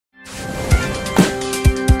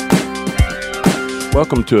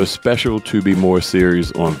Welcome to a special 2Bmore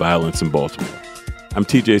series on violence in Baltimore. I'm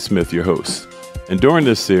TJ Smith, your host. And during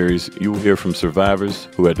this series, you will hear from survivors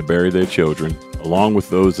who had to bury their children, along with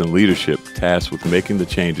those in leadership tasked with making the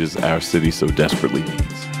changes our city so desperately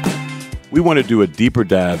needs. We want to do a deeper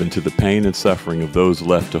dive into the pain and suffering of those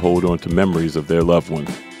left to hold on to memories of their loved ones,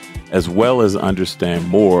 as well as understand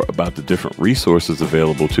more about the different resources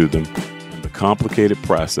available to them and the complicated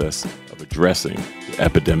process of addressing the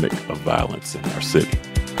epidemic of violence in our city.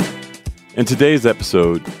 In today's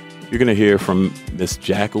episode, you're going to hear from Miss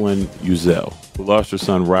Jacqueline Uzel, who lost her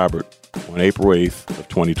son Robert on April 8th of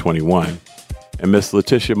 2021, and Miss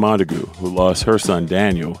Letitia Montague, who lost her son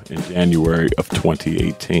Daniel in January of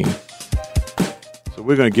 2018. So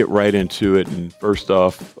we're going to get right into it. And first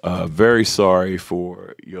off, very sorry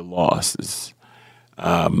for your losses.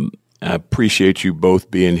 I appreciate you both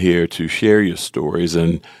being here to share your stories.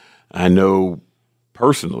 And I know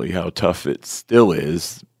personally how tough it still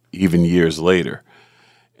is, even years later.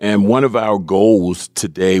 And one of our goals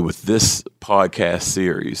today with this podcast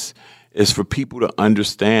series is for people to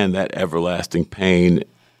understand that everlasting pain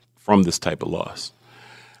from this type of loss.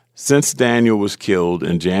 Since Daniel was killed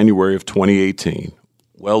in January of 2018,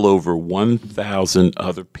 well over 1,000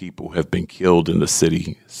 other people have been killed in the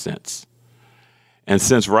city since. And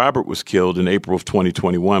since Robert was killed in April of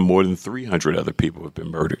 2021, more than 300 other people have been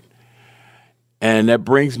murdered. And that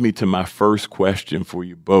brings me to my first question for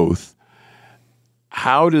you both.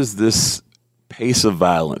 How does this pace of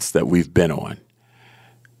violence that we've been on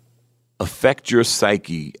affect your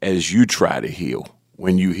psyche as you try to heal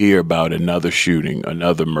when you hear about another shooting,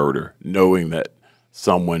 another murder, knowing that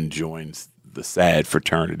someone joins the sad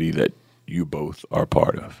fraternity that you both are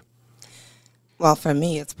part of? Well, for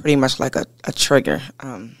me, it's pretty much like a trigger.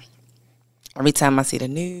 Every time I see the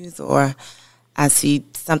news or I see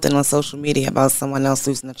something on social media about someone else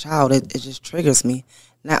losing a child, it just triggers me.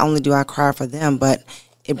 Not only do I cry for them, but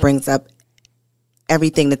it brings up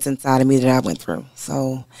everything that's inside of me that I went through.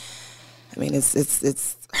 So, I mean,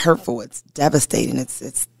 it's hurtful. It's devastating.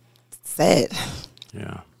 It's sad.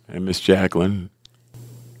 Yeah. And Miss Jacqueline?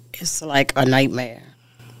 It's like a nightmare.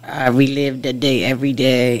 I relive the day every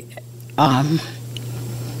day.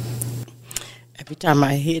 Every time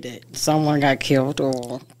I hear that someone got killed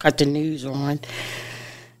or cut the news on,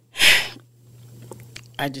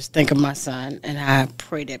 I just think of my son, and I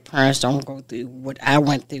pray that parents don't go through what I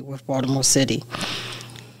went through with Baltimore City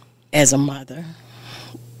as a mother,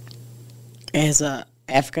 as a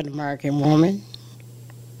African-American woman.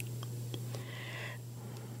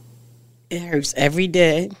 It hurts every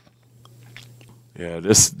day. Yeah,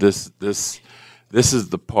 this is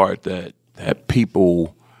the part that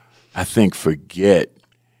people, I think, forget,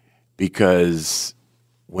 because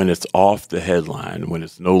when it's off the headline, when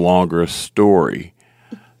it's no longer a story,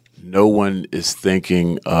 no one is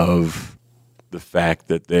thinking of the fact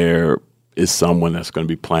that there is someone that's going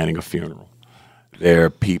to be planning a funeral. There are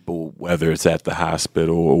people, whether it's at the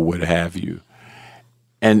hospital or what have you.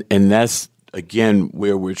 And that's, again,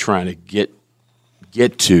 where we're trying to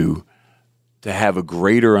get to have a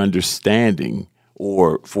greater understanding,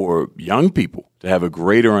 or for young people to have a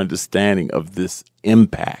greater understanding of this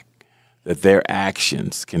impact that their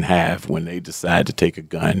actions can have when they decide to take a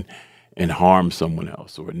gun and harm someone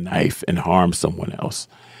else, or a knife and harm someone else.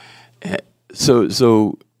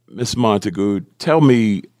 So Ms. Montague, tell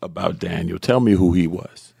me about Daniel. Tell me who he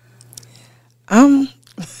was.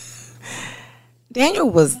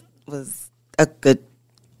 Daniel was a good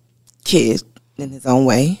kid in his own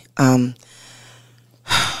way.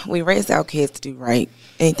 We raised our kids to do right.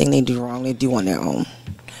 Anything they do wrong, they do on their own.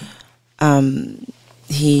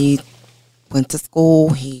 He went to school.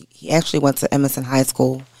 He actually went to Emerson High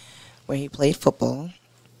School, where he played football.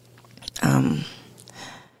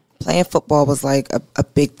 Playing football was like a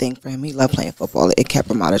big thing for him. He loved playing football. It kept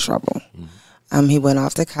him out of trouble. He went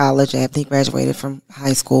off to college after he graduated from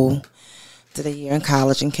high school, did a year in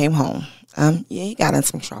college and came home. He got in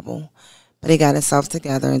some trouble, but he got himself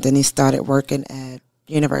together, and then he started working at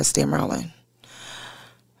University of Maryland.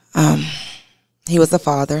 He was a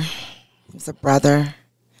father. He was a brother.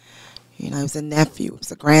 He was a nephew. He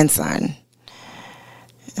was a grandson.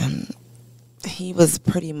 He was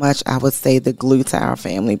pretty much, I would say, the glue to our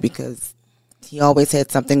family, because he always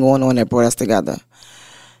had something going on that brought us together.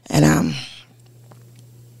 And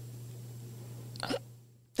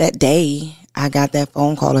that day I got that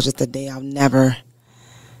phone call is just a day I'll never,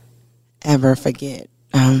 ever forget.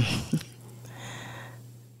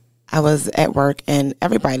 I was at work, and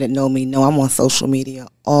everybody that know me know I'm on social media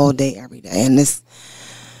all day, every day. And this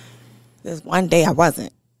one day I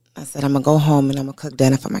wasn't. I said, I'm going to go home and I'm going to cook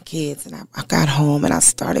dinner for my kids. And I got home and I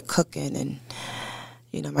started cooking, and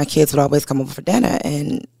my kids would always come over for dinner,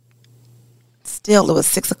 and still, it was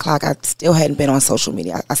 6 o'clock. I still hadn't been on social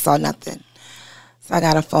media. I saw nothing. So I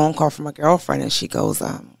got a phone call from a girlfriend, and she goes,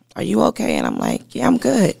 are you okay? And I'm like, yeah, I'm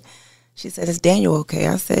good. She said, is Daniel okay?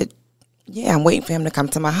 I said, yeah, I'm waiting for him to come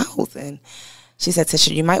to my house. And she said,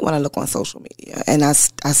 Tisha, you might want to look on social media. And I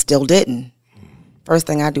still didn't. First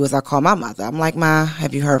thing I do is I call my mother. I'm like, Ma,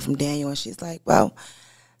 have you heard from Daniel? And she's like, well,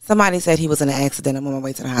 somebody said he was in an accident. I'm on my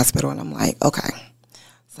way to the hospital. And I'm like, okay.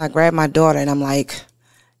 So I grabbed my daughter, and I'm like,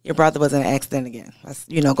 your brother was in an accident again. Let's,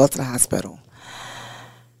 go to the hospital.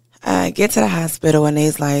 I get to the hospital, and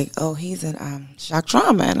they's like, oh, he's in shock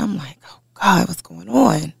trauma. And I'm like, oh, God, what's going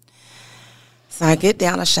on? So I get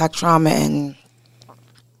down to shock trauma, and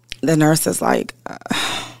the nurse is like,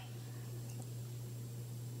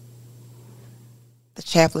 the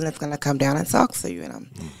chaplain is going to come down and talk to you. And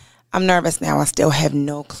I'm nervous now. I still have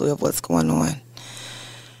no clue of what's going on.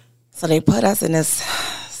 So they put us in this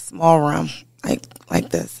small room, like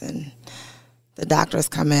this, and the doctors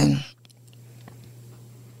come in.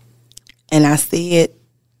 And I see it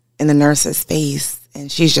in the nurse's face,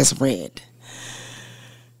 and she's just red.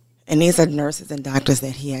 And these are nurses and doctors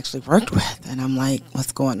that he actually worked with. And I'm like,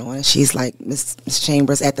 what's going on? And she's like, Miss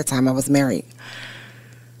Chambers, at the time I was married.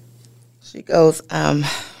 She goes, I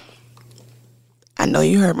know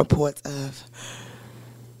you heard reports of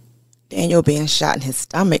Daniel being shot in his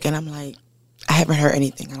stomach. And I'm like, I haven't heard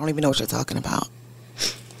anything. I don't even know what you're talking about.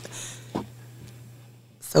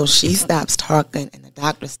 So she stops talking, and the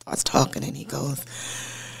doctor starts talking, and he goes,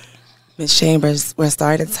 Miss Chambers, we're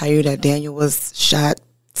sorry to tell you that Daniel was shot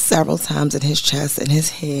several times in his chest and his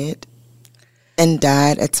head and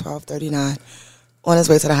died at 12:39 on his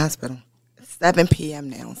way to the hospital. It's 7 p.m.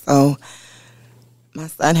 now. So my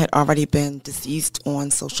son had already been deceased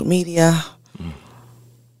on social media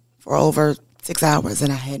for over 6 hours,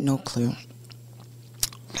 and I had no clue.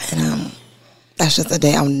 And that's just a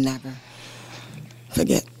day I'll never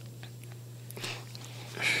forget.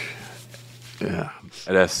 Yeah,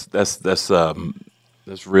 that's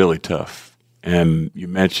really tough. And you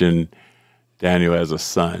mentioned Daniel as a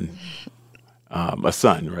son,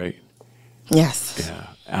 right? Yes.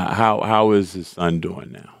 Yeah. How is his son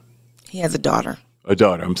doing now? He has a daughter. A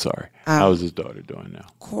daughter. I'm sorry. How is his daughter doing now?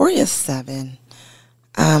 Corey is 7.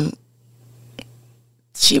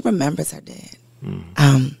 She remembers her dad.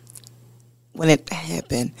 When it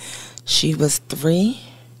happened, she was 3,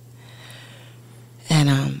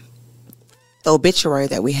 and the obituary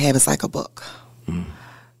that we have is like a book.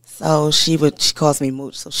 So she calls me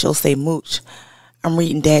Mooch, so she'll say, Mooch, I'm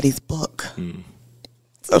reading Daddy's book.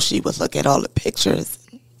 So she would look at all the pictures,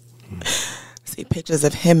 see pictures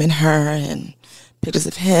of him and her, and pictures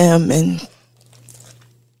of him, and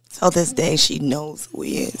till this day she knows who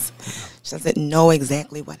he is. She doesn't know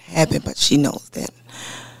exactly what happened, but she knows that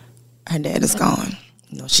her dad is gone.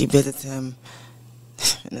 She visits him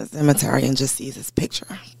in the cemetery and just sees his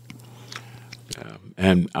picture. Yeah.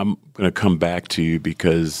 And I'm going to come back to you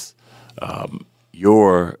because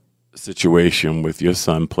your situation with your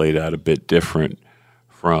son played out a bit different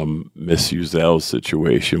from Miss Uzel's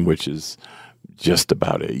situation, which is just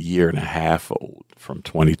about a year and a half old, from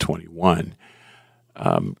 2021.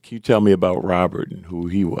 Can you tell me about Robert and who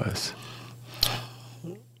he was?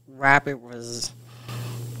 Robert was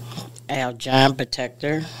our giant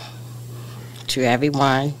protector to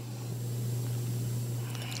everyone.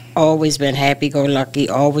 Always been happy-go-lucky,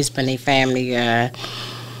 always been a family guy.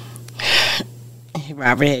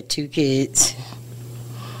 Robert had 2 kids.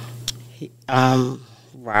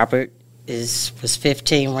 Robert was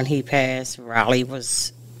 15 when he passed. Riley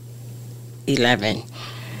was 11.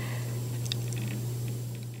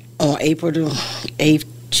 On April 8th,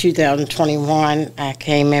 2021, I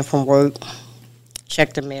came in from work,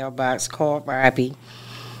 checked the mailbox, called Robbie,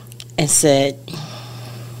 and said,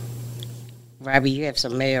 Robbie, you have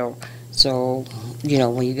some mail, so,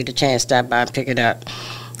 when you get a chance, stop by and pick it up.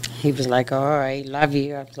 He was like, all right, love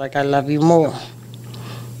you. I was like, I love you more.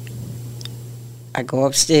 I go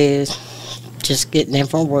upstairs, just getting in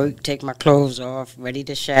from work, take my clothes off, ready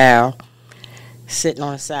to shower, sitting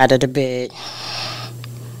on the side of the bed,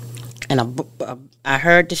 and I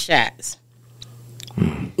heard the shots.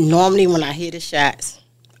 Normally when I hear the shots,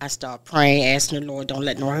 I start praying, asking the Lord, don't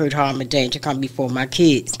let no hurt, harm, or danger come before my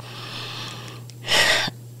kids.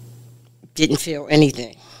 Didn't feel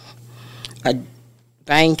anything. A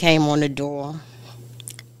bang came on the door,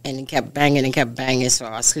 and it kept banging, so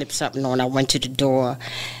I slipped something on. I went to the door,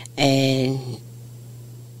 and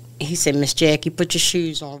he said, Miss Jackie, put your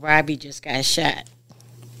shoes on. Robbie just got shot.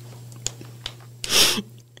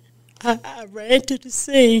 I ran to the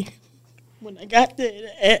scene. When I got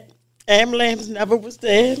there, Ambulance never was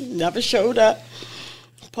there, never showed up.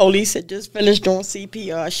 Police had just finished doing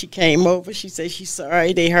CPR. She came over. She said she's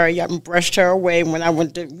sorry. They hurried up and brushed her away. When I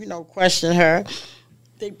went to, question her,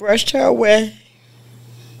 they brushed her away.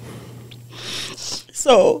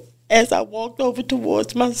 So as I walked over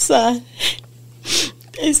towards my son,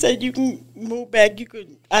 they said you can move back. You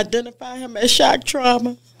could identify him as shock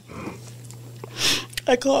trauma.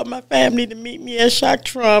 I called my family to meet me at shock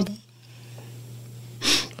trauma.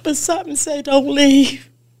 But something said, don't leave.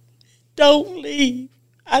 Don't leave.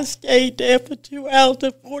 I stayed there for 2 hours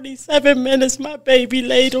and 47 minutes. My baby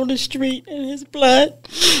laid on the street in his blood.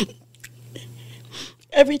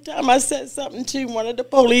 Every time I said something to one of the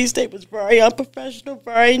police, they was very unprofessional,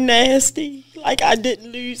 very nasty, like I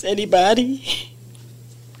didn't lose anybody.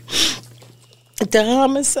 The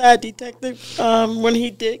homicide detective, when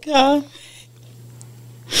he did come,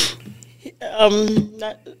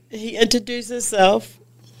 he introduced himself,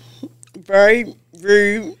 very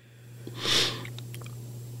rude.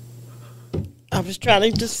 I was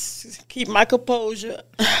trying to just keep my composure.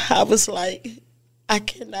 I was like, I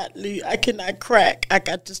cannot leave. I cannot crack. I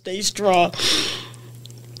got to stay strong.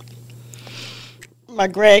 My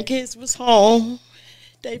grandkids was home.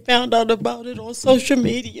 They found out about it on social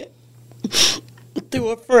media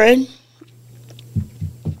through a friend.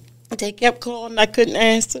 They kept calling. I couldn't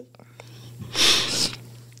answer.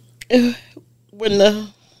 When the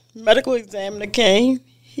medical examiner came,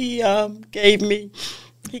 he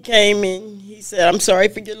came in, he said, I'm sorry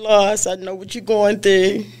for your loss. I know what you're going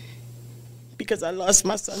through because I lost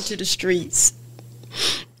my son to the streets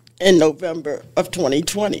in November of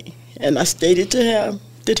 2020. And I stated to him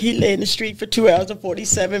that he lay in the street for 2 hours and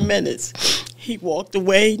 47 minutes. He walked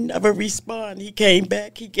away, never responded. He came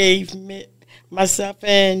back. He gave me, myself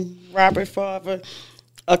and Robert's father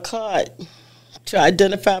a card to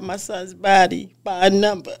identify my son's body by a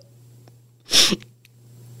number.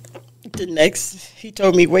 He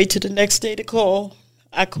told me wait till the next day to call.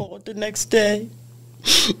 I called the next day.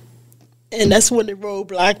 And that's when the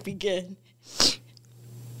roadblock began.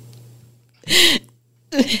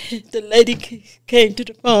 The lady came to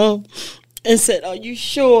the phone and said, are you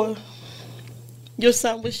sure your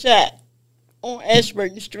son was shot on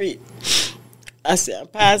Ashburton Street? I said, I'm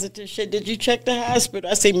positive. She said, did you check the hospital?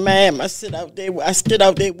 I said, ma'am, I stood out there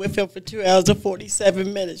with him for 2 hours and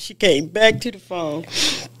 47 minutes. She came back to the phone.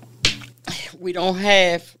 We don't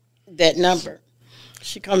have that number.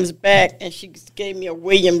 She comes back and she gave me a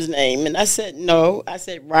Williams name. And I said, no. I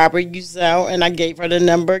said, Robert Uzell. And I gave her the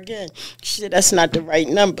number again. She said, that's not the right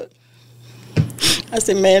number. I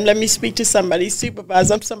said, ma'am, let me speak to somebody's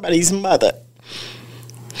supervisor. I'm somebody's mother.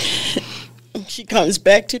 She comes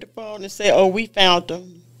back to the phone and say, oh, we found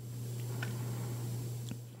him.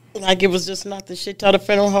 Like it was just nothing. She told a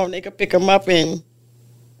funeral home they could pick him up, and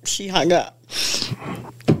she hung up.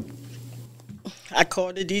 I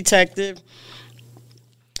called the detective.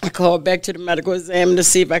 I called back to the medical examiner to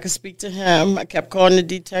see if I could speak to him. I kept calling the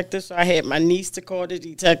detective, so I had my niece to call the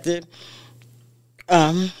detective.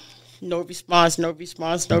 No response, no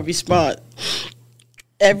response, no response.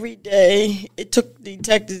 Every day, it took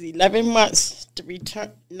detectives 11 months to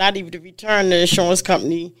return, not even to return. The insurance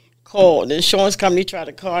company called. The insurance company tried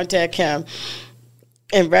to contact him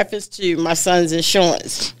in reference to my son's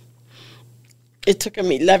insurance. It took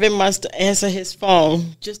him 11 months to answer his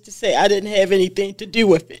phone just to say I didn't have anything to do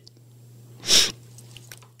with it.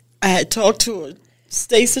 I had talked to a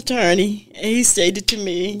state's attorney, and he stated to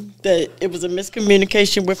me that it was a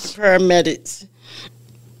miscommunication with the paramedics.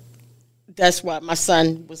 That's why my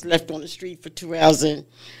son was left on the street for 2 hours and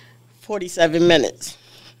 47 minutes.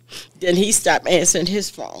 Then he stopped answering his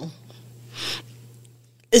phone.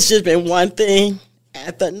 It's just been one thing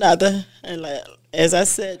after another. And as I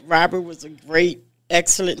said, Robert was a great,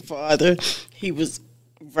 excellent father. He was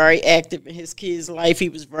very active in his kids' life. He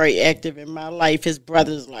was very active in my life, his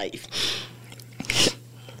brother's life.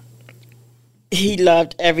 He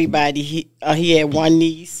loved everybody. He had one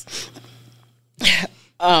niece.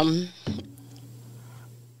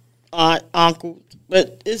 Aunt, uncle,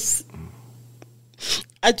 but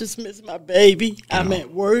I just miss my baby. I'm at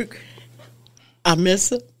work. I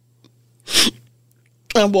miss her.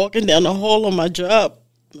 I'm walking down the hall on my job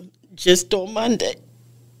just on Monday.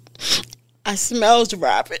 I smells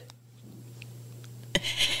Robert.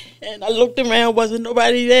 And I looked around, wasn't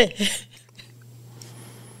nobody there.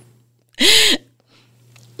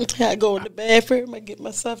 I go in the bathroom, I get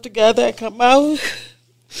myself together, I come out.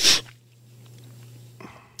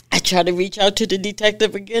 I try to reach out to the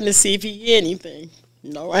detective again to see if he hear anything.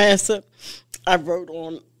 No answer. I wrote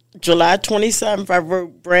on July 27th, I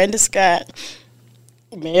wrote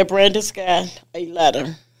Mayor Brandon Scott, a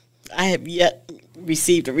letter. I have yet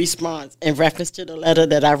received a response in reference to the letter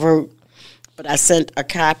that I wrote, but I sent a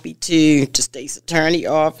copy to the state's attorney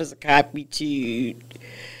office, a copy to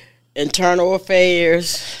Internal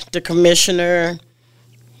Affairs, the commissioner.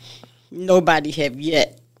 Nobody have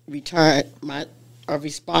yet returned a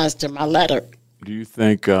response to my letter. Do you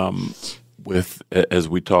think, with, as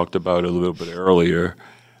we talked about a little bit earlier,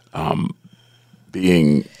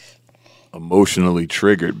 being emotionally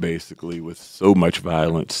triggered basically with so much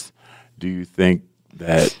violence, do you think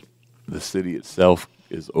that the city itself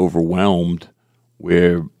is overwhelmed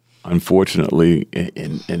where, unfortunately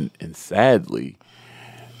and sadly,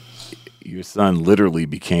 your son literally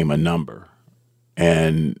became a number,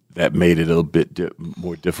 and that made it a little bit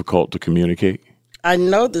more difficult to communicate? I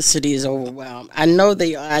know the city is overwhelmed. I know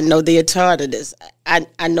they are. I know they are tired of this. I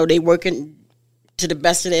know they working to the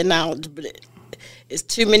best of their knowledge, but it's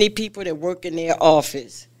too many people that work in their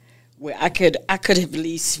office where I could have at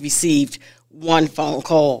least received one phone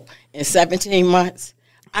call in 17 months.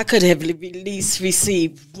 I could have at least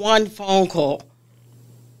received one phone call.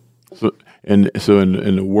 So in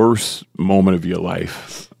the worst moment of your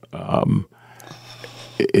life,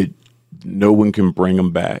 no one can bring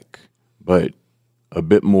them back, but a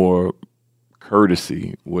bit more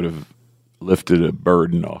courtesy would have lifted a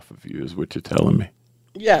burden off of you, is what you're telling me.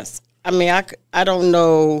 Yes. I mean, I don't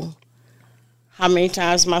know how many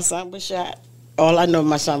times my son was shot. All I know,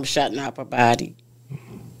 my son was shot in the upper body.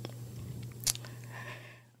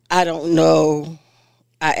 I don't know.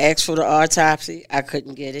 I asked for the autopsy. I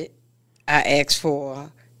couldn't get it. I asked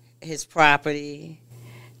for his property.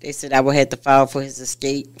 They said I would have to file for his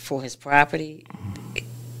estate for his property.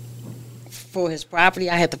 For his property,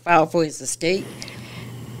 I had to file for his estate.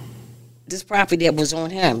 This property that was on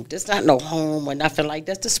him. This not no home or nothing like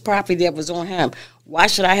that. This property that was on him. Why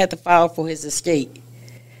should I have to file for his estate?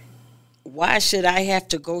 Why should I have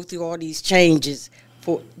to go through all these changes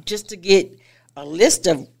for just to get a list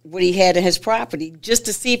of what he had in his property, just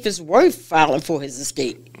to see if it's worth filing for his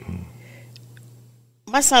estate?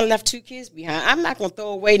 My son left 2 kids behind. I'm not going to throw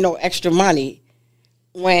away no extra money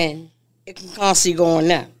when it can constantly go on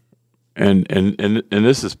now. And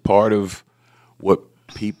this is part of what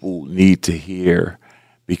people need to hear,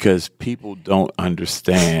 because people don't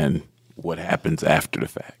understand what happens after the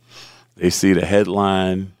fact. They see the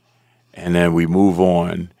headline, and then we move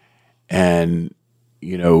on. And,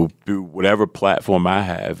 you know, through whatever platform I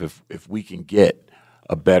have, if we can get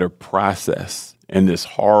a better process in this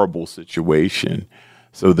horrible situation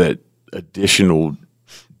so that additional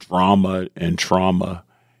drama and trauma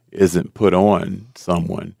isn't put on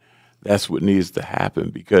someone, that's what needs to happen.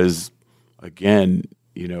 Because, again,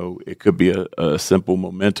 you know, it could be a simple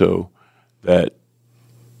memento that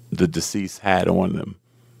the deceased had on them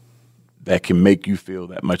that can make you feel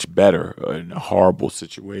that much better in a horrible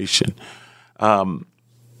situation.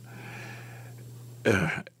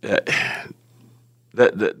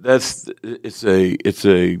 It's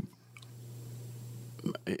a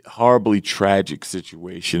horribly tragic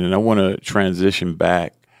situation, and I want to transition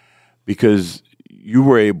back because you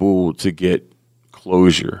were able to get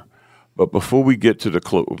closure. But before we get to the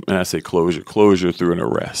and I say closure through an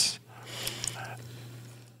arrest,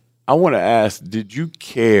 I want to ask, did you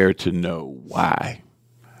care to know why?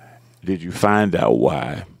 Did you find out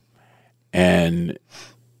why? And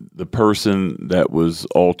the person that was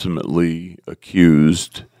ultimately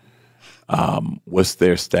accused, what's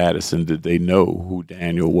their status, and did they know who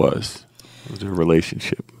Daniel was? What was their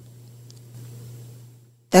relationship?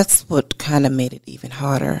 That's what kind of made it even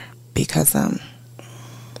harder, because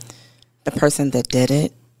the person that did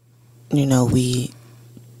it, you know,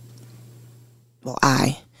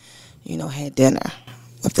 I had dinner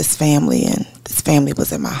with this family, and this family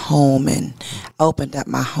was in my home, and I opened up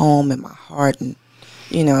my home and my heart and,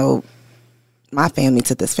 you know, my family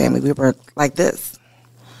to this family. We were like this.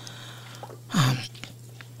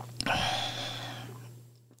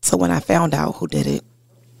 So when I found out who did it,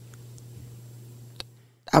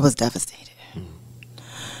 I was devastated.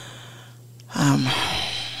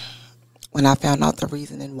 When I found out the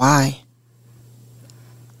reason and why,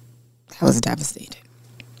 I was devastated.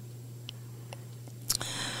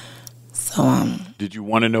 So, did you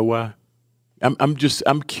want to know why?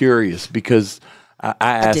 I'm curious, because I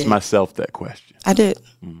asked myself that question. I did.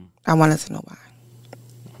 Mm-hmm. I wanted to know why.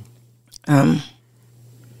 And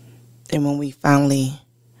when we finally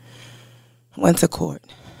went to court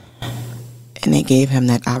and they gave him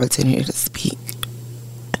that opportunity to speak,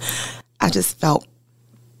 I just felt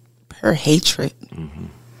pure hatred. Mm-hmm.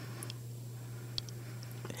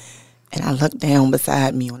 And I looked down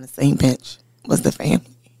beside me on the same bench was the family.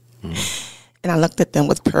 Mm-hmm. And I looked at them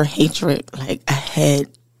with pure hatred, like I had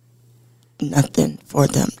nothing for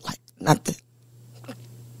them, like nothing.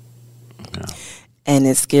 Yeah. And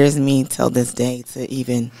it scares me till this day to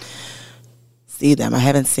even see them. I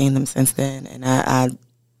haven't seen them since then, and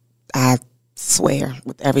I swear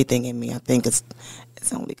with everything in me, I think it's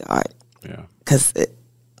only God. Yeah. Because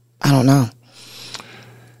I don't know.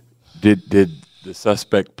 Did the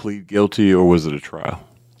suspect plead guilty, or was it a trial?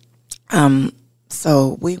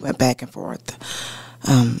 So we went back and forth.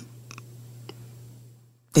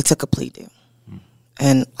 They took a plea deal,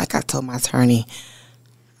 and like I told my attorney,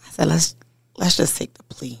 I said let's just take the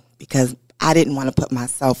plea, because I didn't want to put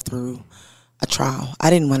myself through a trial. I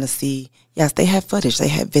didn't want to see. Yes, they had footage, they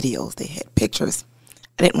had videos, they had pictures.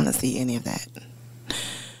 I didn't want to see any of that.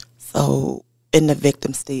 So in the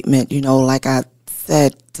victim statement, like I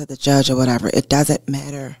said to the judge or whatever, it doesn't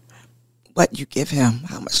matter what you give him,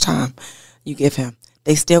 how much time you give him.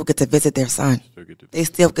 They still get to visit their son. They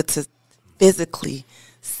still get to physically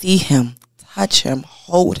see him, touch him,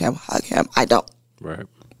 hold him, hug him. I don't. Right.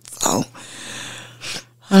 So,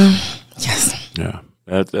 yes. Yeah.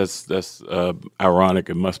 That's ironic.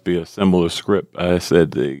 It must be a similar script. I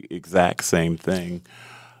said the exact same thing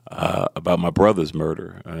about my brother's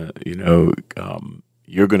murder.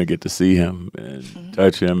 You're going to get to see him and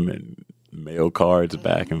touch him and mail cards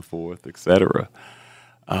back and forth, etc.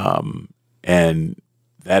 And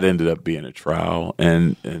that ended up being a trial,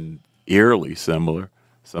 and eerily similar.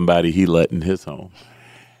 Somebody he let in his home,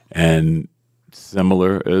 and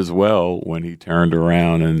similar as well when he turned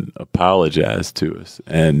around and apologized to us.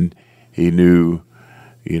 And he knew,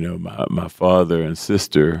 my father and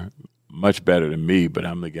sister much better than me, but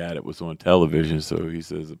I'm the guy that was on television. So he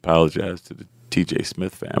says, apologize to the TJ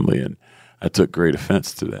Smith family. And I took great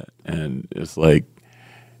offense to that. And it's like,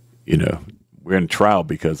 we're in trial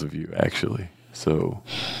because of you, actually. So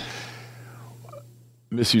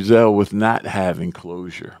Ms. Uzell, with not having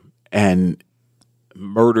closure, and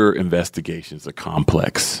murder investigations are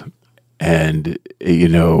complex, and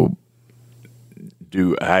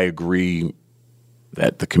do I agree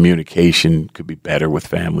that the communication could be better with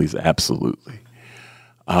families? Absolutely.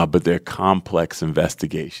 But they're complex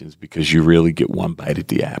investigations because you really get one bite at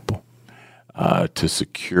the apple to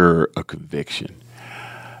secure a conviction.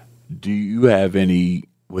 Do you have any,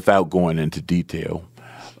 without going into detail,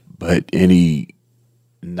 but any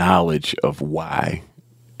knowledge of why?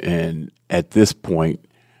 And at this point,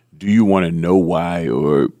 do you want to know why,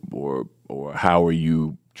 or how are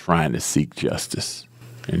you trying to seek justice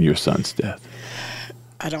in your son's death?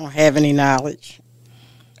 I don't have any knowledge.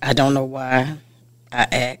 I don't know why. I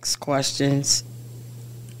ask questions.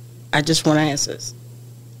 I just want answers.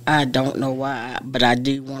 I don't know why, but I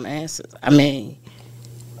do want answers. I mean,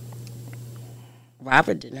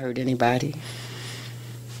 Robert didn't hurt anybody.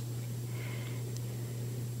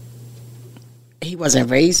 He wasn't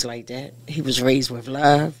raised like that. He was raised with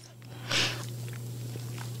love.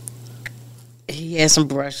 He had some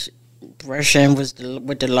brushing with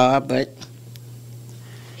the law, but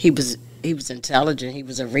he was intelligent. He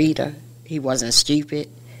was a reader. He wasn't stupid.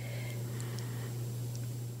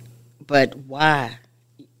 But why?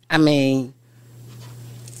 I mean,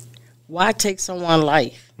 why take someone's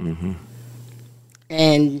life? Mm-hmm.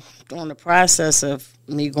 And during the process of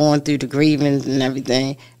me going through the grieving and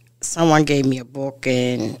everything, someone gave me a book,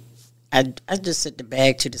 and I just set the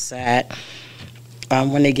bag to the side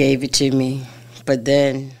when they gave it to me. But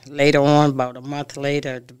then later on, about a month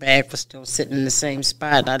later, the bag was still sitting in the same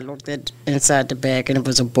spot. I looked at inside the bag, and it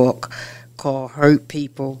was a book called Hurt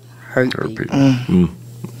People, Hurt People. Mm-hmm.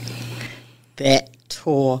 That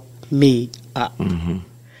tore me up. Mm-hmm.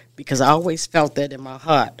 Because I always felt that in my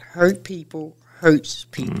heart. Hurt people hurts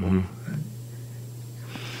people. Mm-hmm.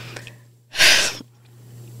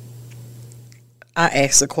 I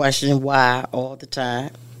ask the question why all the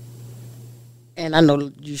time. And I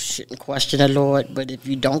know you shouldn't question the Lord, but if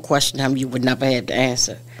you don't question him, you would never have the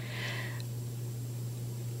answer.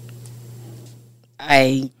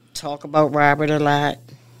 I talk about Robert a lot.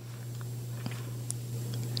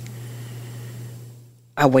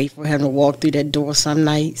 I wait for him to walk through that door some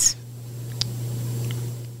nights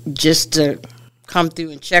just to come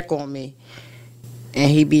through and check on me.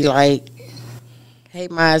 And he'd be like, "Hey,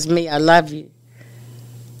 Ma, it's me. I love you."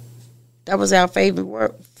 That was our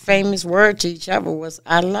famous word to each other was,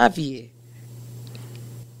 "I love you."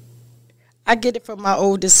 I get it from my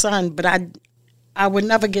oldest son, but I would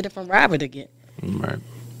never get it from Robert again. Right.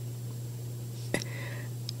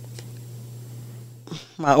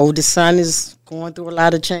 My oldest son is going through a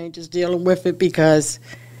lot of changes, dealing with it, because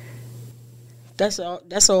that's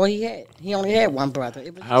all he had. He only had one brother.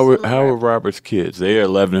 How are Robert's kids? They are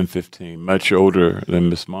 11 and 15, much older than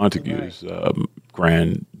Miss Montague's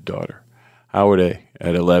granddaughter. How are they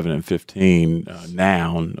at 11 and 15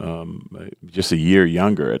 now, just a year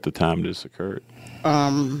younger at the time this occurred?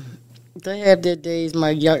 They have their days.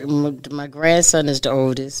 My grandson is the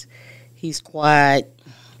oldest. He's quiet.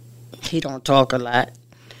 He don't talk a lot,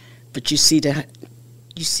 but you see the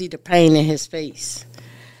pain in his face.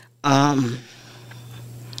 My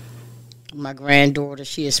granddaughter,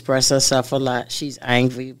 she expresses herself a lot. She's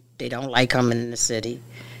angry. They don't like coming in the city,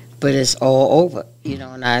 but it's all over,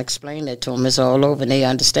 and I explained that to them. It's all over, and they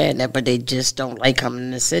understand that, but they just don't like coming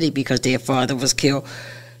in the city because their father was killed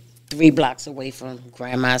 3 blocks away from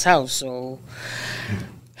Grandma's house. So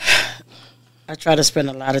I try to spend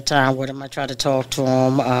a lot of time with them. I try to talk to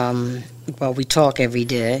them. We talk every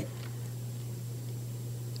day.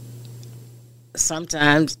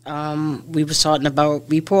 Sometimes we was talking about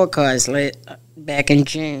report cards back in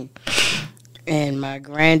June, and my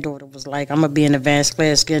granddaughter was like, "I'm gonna be in advanced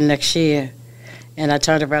class again next year." And I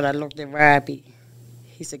turned around, I looked at Robbie.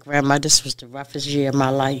 He said, "Grandma, this was the roughest year of my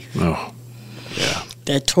life." Oh, yeah.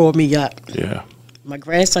 That tore me up. Yeah. My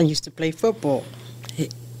grandson used to play football.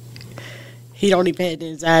 He don't even have the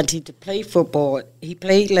anxiety to play football. He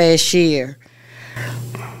played last year,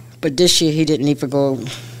 but this year he didn't even go.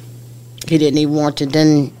 He didn't even want to.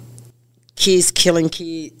 Then kids killing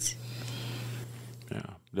kids.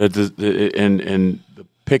 Yeah, and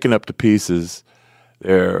picking up the pieces.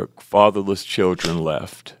 There are fatherless children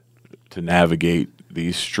left to navigate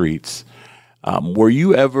these streets. Were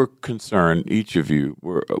you ever concerned, each of you,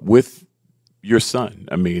 with your son?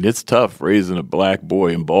 I mean, it's tough raising a black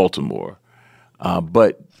boy in Baltimore,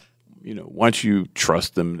 but once you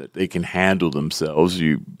trust them that they can handle themselves,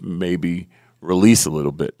 you maybe release a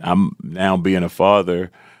little bit. I'm now being a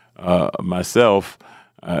father myself.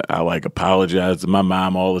 I apologize to my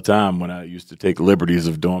mom all the time when I used to take liberties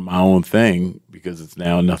of doing my own thing because it's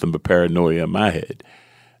now nothing but paranoia in my head.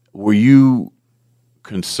 Were you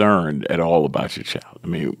concerned at all about your child? I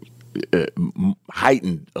mean,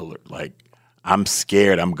 heightened alert, like I'm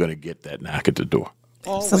scared I'm going to get that knock at the door.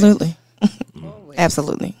 Absolutely.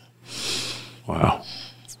 Absolutely. Wow.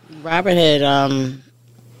 Robert had a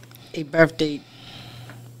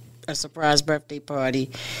surprise birthday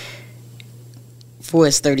party for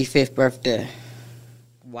his 35th birthday.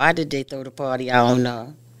 Why did they throw the party? I don't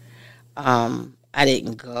know. I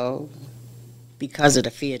didn't go because of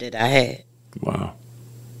the fear that I had. Wow.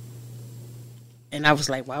 And I was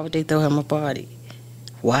like, why would they throw him a party?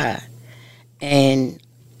 Why? And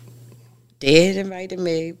they had invited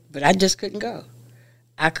me, but I just couldn't go.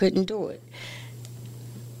 I couldn't do it.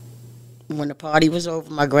 When the party was over,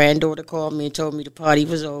 my granddaughter called me and told me the party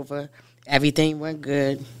was over. Everything went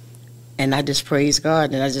good. And I just praised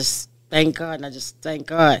God, and I just thank God, and I just thank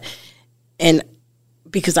God. And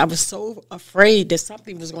because I was so afraid that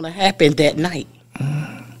something was going to happen that night.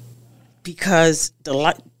 Because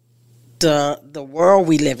the world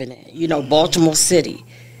we live in, Baltimore City.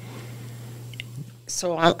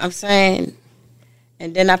 So I'm saying,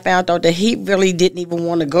 and then I found out that he really didn't even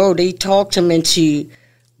want to go. They talked him into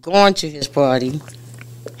going to his party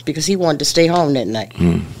because he wanted to stay home that night.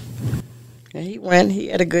 And he went. He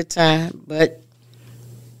had a good time, but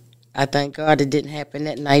I thank God it didn't happen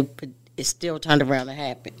that night, but it still turned around to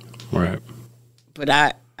happen. Right. But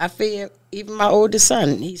I fear, even my oldest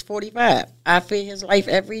son, he's 45. I fear his life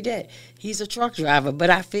every day. He's a truck driver, but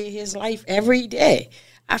I fear his life every day.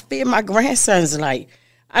 I fear my grandson's life.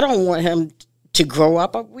 I don't want him to grow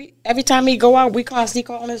up. Every time he go out, we constantly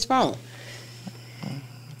call on his phone.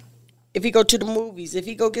 If he go to the movies, if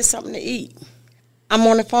he go get something to eat, I'm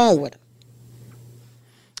on the phone with him.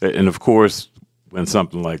 And of course, when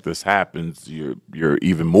something like this happens, you're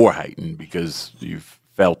even more heightened because you've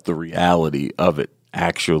felt the reality of it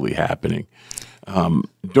actually happening.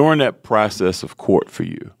 During that process of court for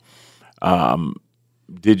you,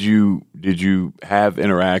 did you have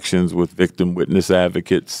interactions with victim witness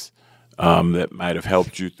advocates that might have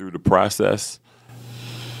helped you through the process?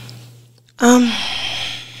 I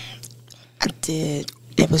did.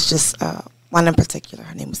 It was just one in particular.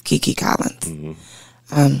 Her name was Kiki Collins. Mm-hmm.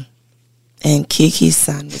 And Kiki's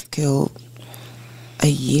son was killed a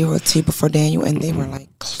year or two before Daniel, and they were like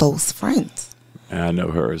close friends. And I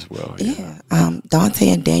know her as well. Yeah. Dante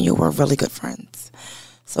and Daniel were really good friends.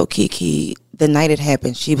 So Kiki, the night it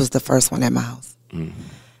happened, she was the first one at my house. Mm-hmm.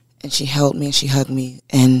 And she held me and she hugged me,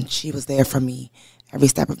 and she was there for me every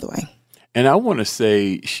step of the way. And I want to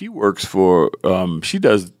say she works for, she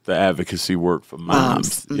does the advocacy work for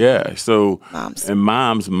moms. Mm-hmm. Yeah. So, moms. And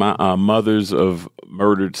mothers of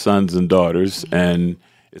murdered sons and daughters. Mm-hmm. And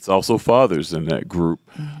it's also fathers in that group.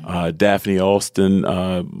 Mm-hmm. Daphne Alston,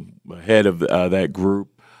 head of that group.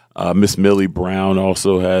 Miss Millie Brown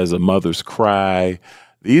also has A Mother's Cry.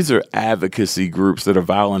 These are advocacy groups that are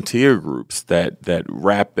volunteer groups that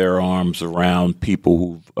wrap their arms around people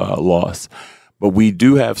who've lost. But we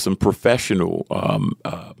do have some professional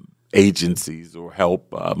agencies or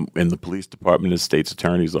help in the police department and state's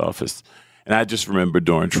attorney's office. And I just remember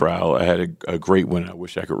during trial, I had a great one. I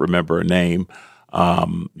wish I could remember her name,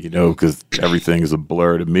 because everything is a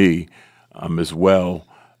blur to me as well,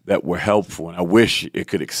 that were helpful. And I wish it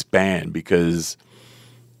could expand, because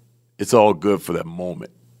it's all good for that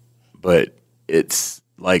moment. But it's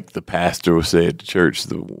like the pastor will say at the church,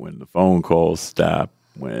 when the phone calls stop,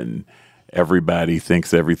 when everybody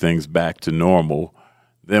thinks everything's back to normal,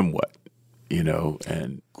 then what?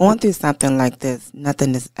 And going through something like this,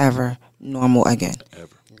 nothing is ever normal again.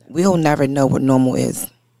 Ever. We'll never know what normal is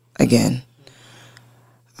again.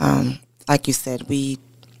 Like you said, we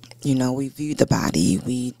viewed the body,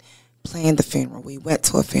 we planned the funeral, we went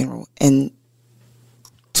to a funeral. And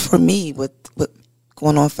for me, with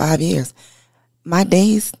going on 5 years, my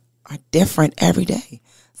days are different every day.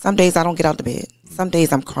 Some days I don't get out of bed. Some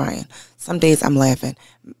days I'm crying. Some days I'm laughing.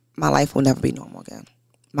 My life will never be normal again.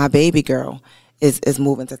 My baby girl is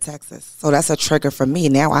moving to Texas. So that's a trigger for me.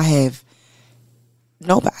 Now I have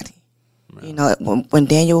nobody. Right. When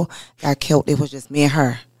Daniel got killed, it was just me and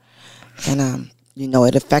her. And,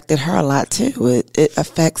 it affected her a lot, too. It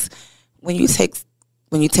affects, when you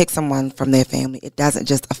take someone from their family, it doesn't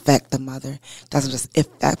just affect the mother. It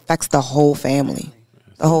affects the whole family.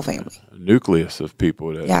 The whole family. A nucleus of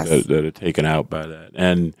people that are taken out by that.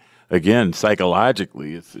 And again,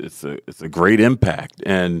 psychologically, it's a great impact.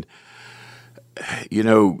 And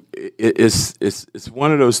it's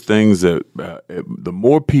one of those things that the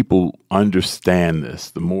more people understand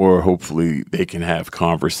this, the more hopefully they can have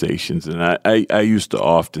conversations. And I used to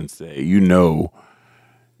often say,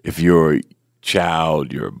 if your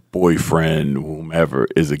child, your boyfriend, whomever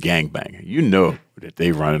is a gangbanger, that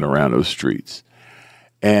they running around those streets.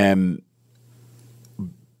 And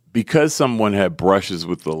because someone had brushes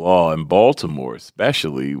with the law in Baltimore,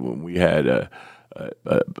 especially when we had a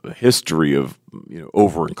history of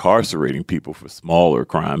over incarcerating people for smaller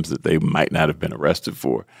crimes that they might not have been arrested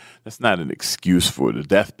for, that's not an excuse for the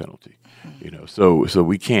death penalty. So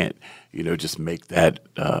we can't just make that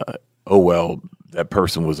that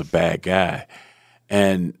person was a bad guy.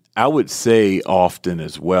 And I would say often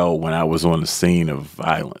as well, when I was on the scene of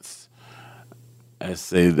violence, I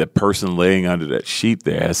say that person laying under that sheet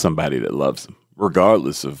there has somebody that loves them,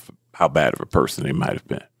 regardless of how bad of a person they might have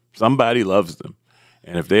been. Somebody loves them.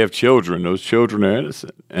 And if they have children, those children are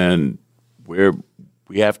innocent. And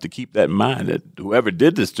we have to keep that in mind, that whoever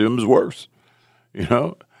did this to them is worse. It's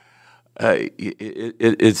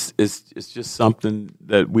just something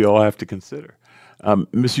that we all have to consider.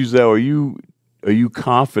 Ms. Uzel, are you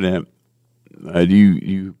confident? Do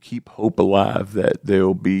you keep hope alive that there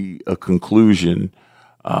will be a conclusion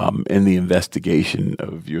in the investigation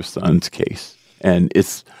of your son's case? And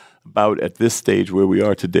it's about, at this stage where we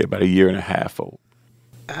are today, about 1.5 years old.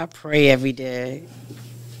 I pray every day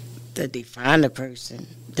that they find the person,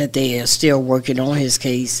 that they are still working on his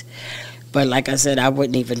case. But like I said, I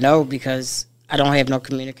wouldn't even know, because I don't have no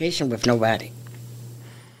communication with nobody.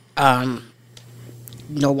 No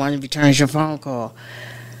one returns your phone call.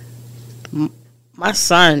 My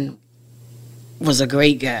son was a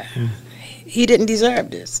great guy. He didn't deserve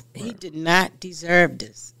this. He did not deserve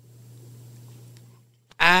this.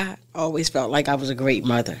 I always felt like I was a great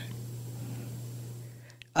mother,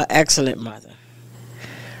 an excellent mother.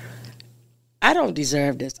 I don't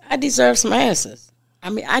deserve this. I deserve some answers.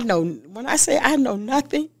 When I say I know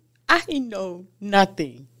nothing, I know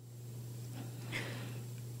nothing.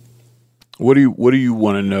 What do you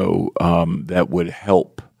want to know that would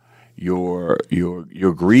help your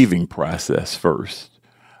grieving process first?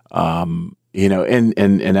 And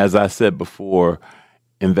as I said before,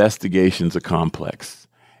 investigations are complex,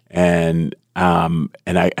 and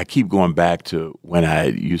I keep going back to when I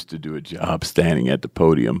used to do a job standing at the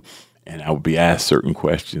podium, and I would be asked certain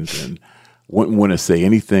questions and wouldn't want to say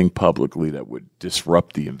anything publicly that would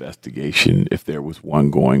disrupt the investigation if there was one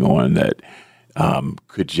going on that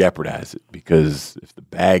could jeopardize it, because if the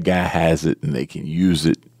bad guy has it and they can use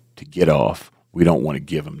it to get off, we don't want to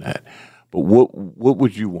give them that. But what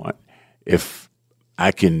would you want if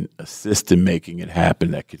I can assist in making it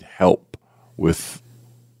happen that could help with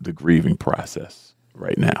the grieving process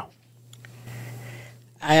right now?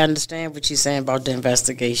 I understand what you're saying about the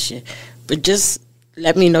investigation, but just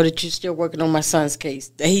let me know that you're still working on my son's case,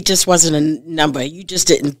 that he just wasn't a number. You just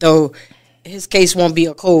didn't throw, his case won't be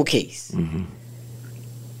a cold case. Mm-hmm.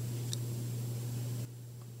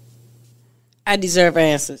 I deserve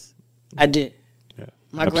answers. I did. Yeah,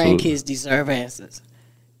 My absolutely. grandkids deserve answers.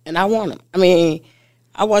 And I want them. I mean,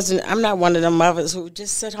 I'm not one of them mothers who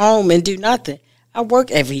just sit home and do nothing. I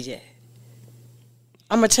work every day.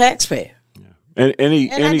 I'm a taxpayer. And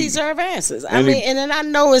I deserve answers. I mean, and then I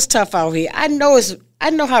know it's tough out here. I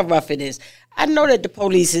know how rough it is. I know that the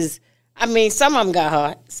police is, I mean, some of them got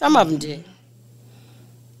hard. Some of them did.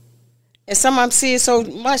 And some of them see it so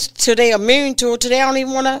much till they immune to it, till they don't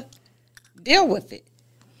even want to deal with it.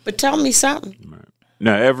 But tell me something. Right.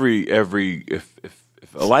 Now,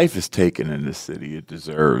 if a life is taken in this city, it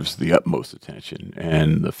deserves the utmost attention,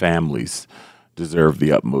 and the families deserve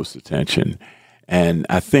the utmost attention. And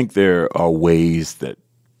I think there are ways that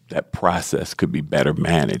that process could be better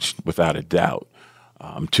managed, without a doubt,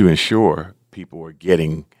 to ensure people are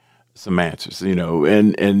getting some answers.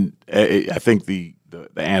 And I think the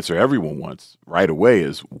answer everyone wants right away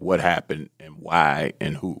is what happened and why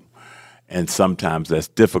and who. And sometimes that's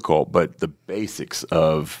difficult, but the basics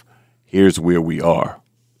of here's where we are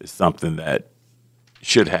is something that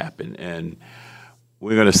should happen. And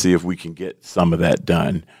we're going to see if we can get some of that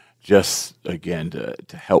done, just, again,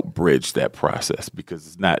 to help bridge that process, because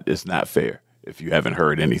it's not fair if you haven't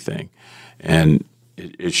heard anything. And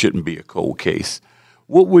it shouldn't be a cold case.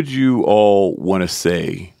 What would you all want to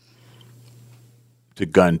say to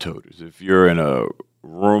gun toters if you're in a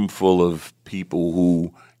room full of people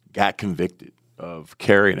who got convicted of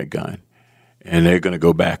carrying a gun and they're going to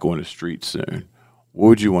go back on the street soon? What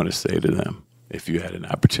would you want to say to them if you had an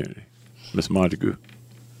opportunity? Ms. Montague?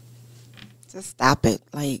 Just stop it.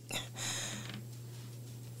 Like,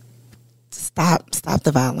 stop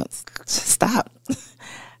the violence. Just stop.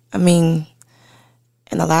 I mean,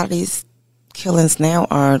 and a lot of these killings now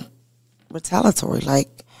are retaliatory, like,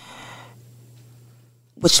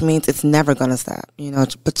 which means it's never going to stop,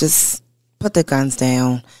 but just put the guns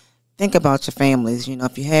down. Think about your families.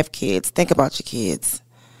 If you have kids, think about your kids.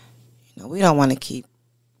 We don't want to keep,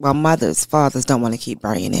 mothers, fathers don't want to keep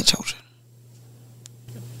burying their children.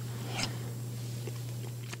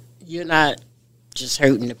 You're not just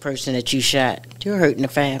hurting the person that you shot. You're hurting the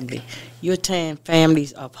family. You're tearing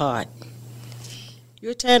families apart.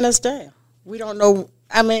 You're tearing us down. We don't know.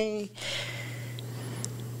 I mean,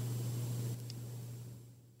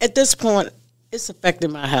 at this point, it's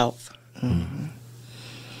affecting my health. Mm-hmm.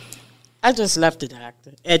 I just left the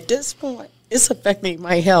doctor. At this point, it's affecting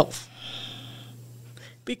my health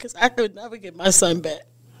because I could never get my son back.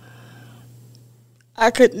 I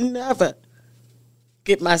could never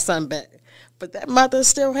get my son back. But that mother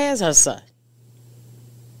still has her son.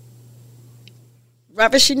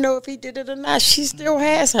 Whether she know if he did it or not, she still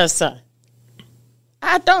has her son.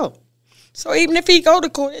 I don't. So even if he go to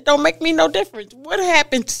court, it don't make me no difference. What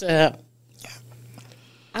happened to him?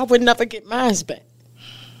 I would never get mine back.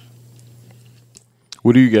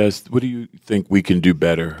 What do you think we can do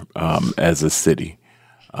better as a city,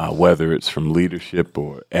 whether it's from leadership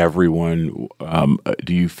or everyone?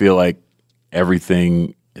 Do you feel like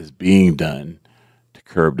everything is being done to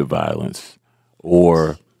curb the violence?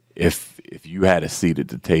 Or if you had a seat at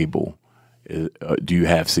the table, do you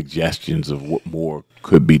have suggestions of what more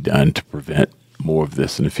could be done to prevent more of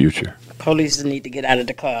this in the future? Police need to get out of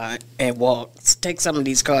the car and walk. Take some of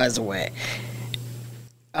these cars away.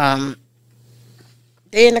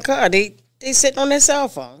 They in the car. They sitting on their cell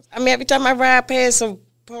phones. I mean, every time I ride past some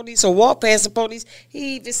police or walk past the police,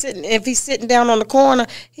 he even sitting. If he's sitting down on the corner,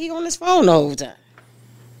 he on his phone the whole time.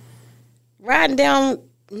 Riding down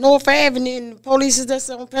North Avenue, and the police that's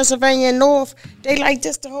on Pennsylvania and North, they like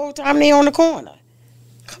this the whole time they on the corner.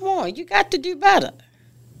 Come on, you got to do better.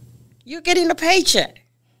 You're getting a paycheck.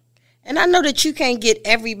 And I know that you can't get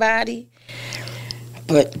everybody,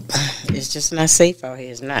 but it's just not safe out here.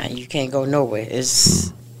 It's not. You can't go nowhere.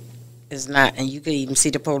 It's not. And you can even see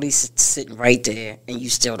the police sitting right there, and you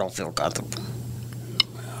still don't feel comfortable.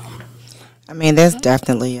 I mean, there's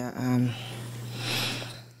definitely a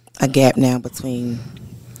gap now between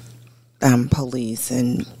police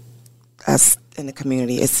and us in the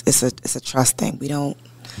community. It's a trust thing. We don't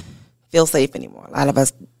feel safe anymore. A lot of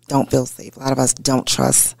us don't feel safe. A lot of us don't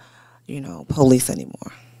trust, police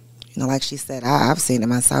anymore. Like she said, I've seen it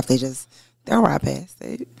myself. They'll ride past.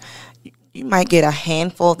 You might get a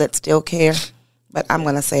handful that still care, but I'm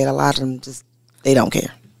going to say it, a lot of them they don't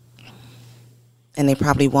care. And they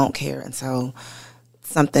probably won't care until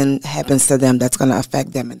something happens to them that's going to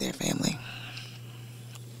affect them and their family.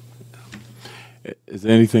 Is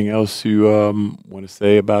there anything else you want to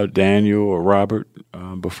say about Daniel or Robert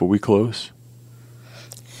before we close?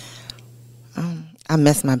 I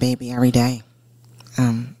miss my baby every day.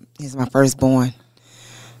 He's my firstborn.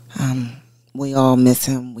 We all miss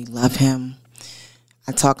him. We love him.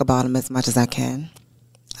 talk about him as much as I can.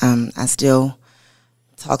 I still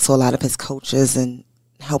talk to a lot of his coaches and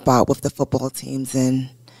help out with the football teams and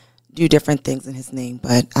do different things in his name.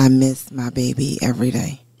 But I miss my baby every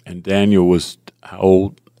day. And Daniel was how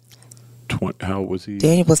old? How old was he?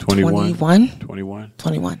 Daniel was 21. 21?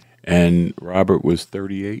 21. And Robert was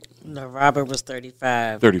 38? No, Robert was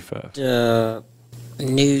 35. 35. The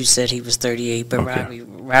news said he was 38, but Okay.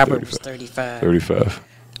 Robert was 35. 35.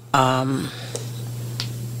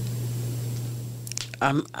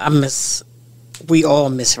 We all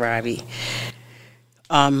miss Robbie.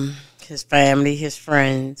 His family, his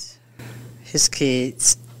friends, his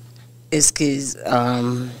kids, his kids'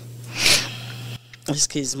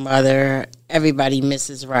 mother. Everybody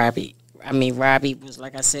misses Robbie. I mean, Robbie was,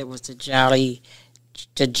 like I said, was the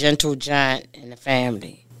gentle giant in the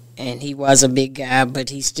family. And he was a big guy, but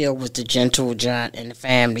he still was the gentle giant in the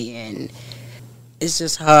family. And it's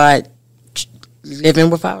just hard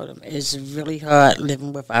living without him. It's really hard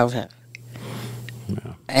living without him.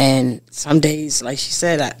 Yeah. And some days, like she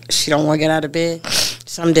said, she don't want to get out of bed.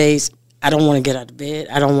 Some days, I don't want to get out of bed.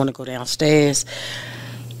 I don't want to go downstairs.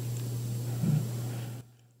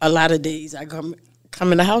 A lot of days, I come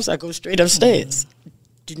in the house, I go straight upstairs.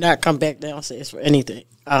 Do not come back downstairs for anything.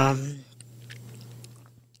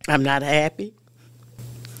 I'm not happy.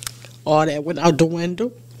 All that went out the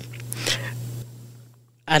window.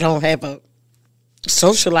 I don't have a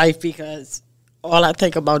social life because all I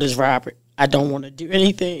think about is Robert. I don't want to do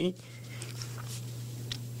anything.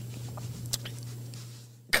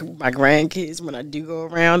 My grandkids, when I do go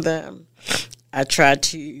around them, I try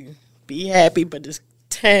to be happy, but it's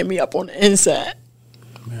tearing me up on the inside.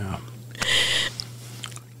 Yeah.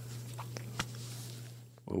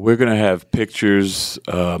 Well, we're going to have pictures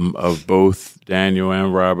of both Daniel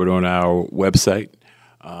and Robert on our website,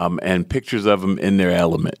 and pictures of them in their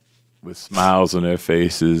element with smiles on their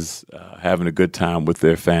faces, having a good time with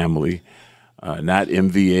their family. Not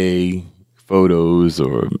MVA photos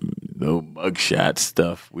or no mugshot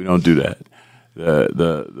stuff. We don't do that.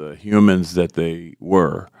 The humans that they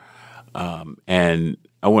were. And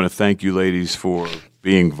I want to thank you ladies for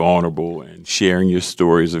being vulnerable and sharing your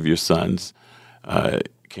stories of your sons.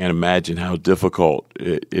 Can't imagine how difficult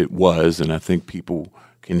it was, and I think people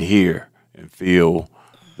can hear and feel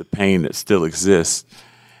the pain that still exists.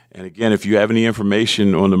 And again, if you have any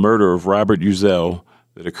information on the murder of Robert Uzzell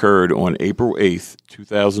that occurred on April 8th,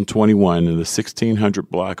 2021 in the 1600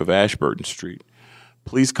 block of Ashburton Street,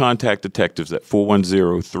 please contact detectives at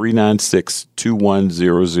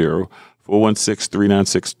 410-396-2100,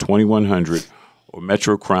 416-396-2100, or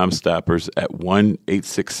Metro Crime Stoppers at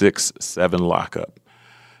 1-866-7-LOCKUP.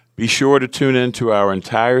 Be sure to tune in to our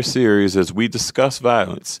entire series as we discuss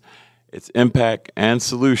violence, its impact, and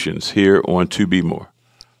solutions here on 2Bmore.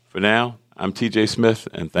 For now, I'm TJ Smith,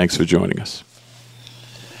 and thanks for joining us.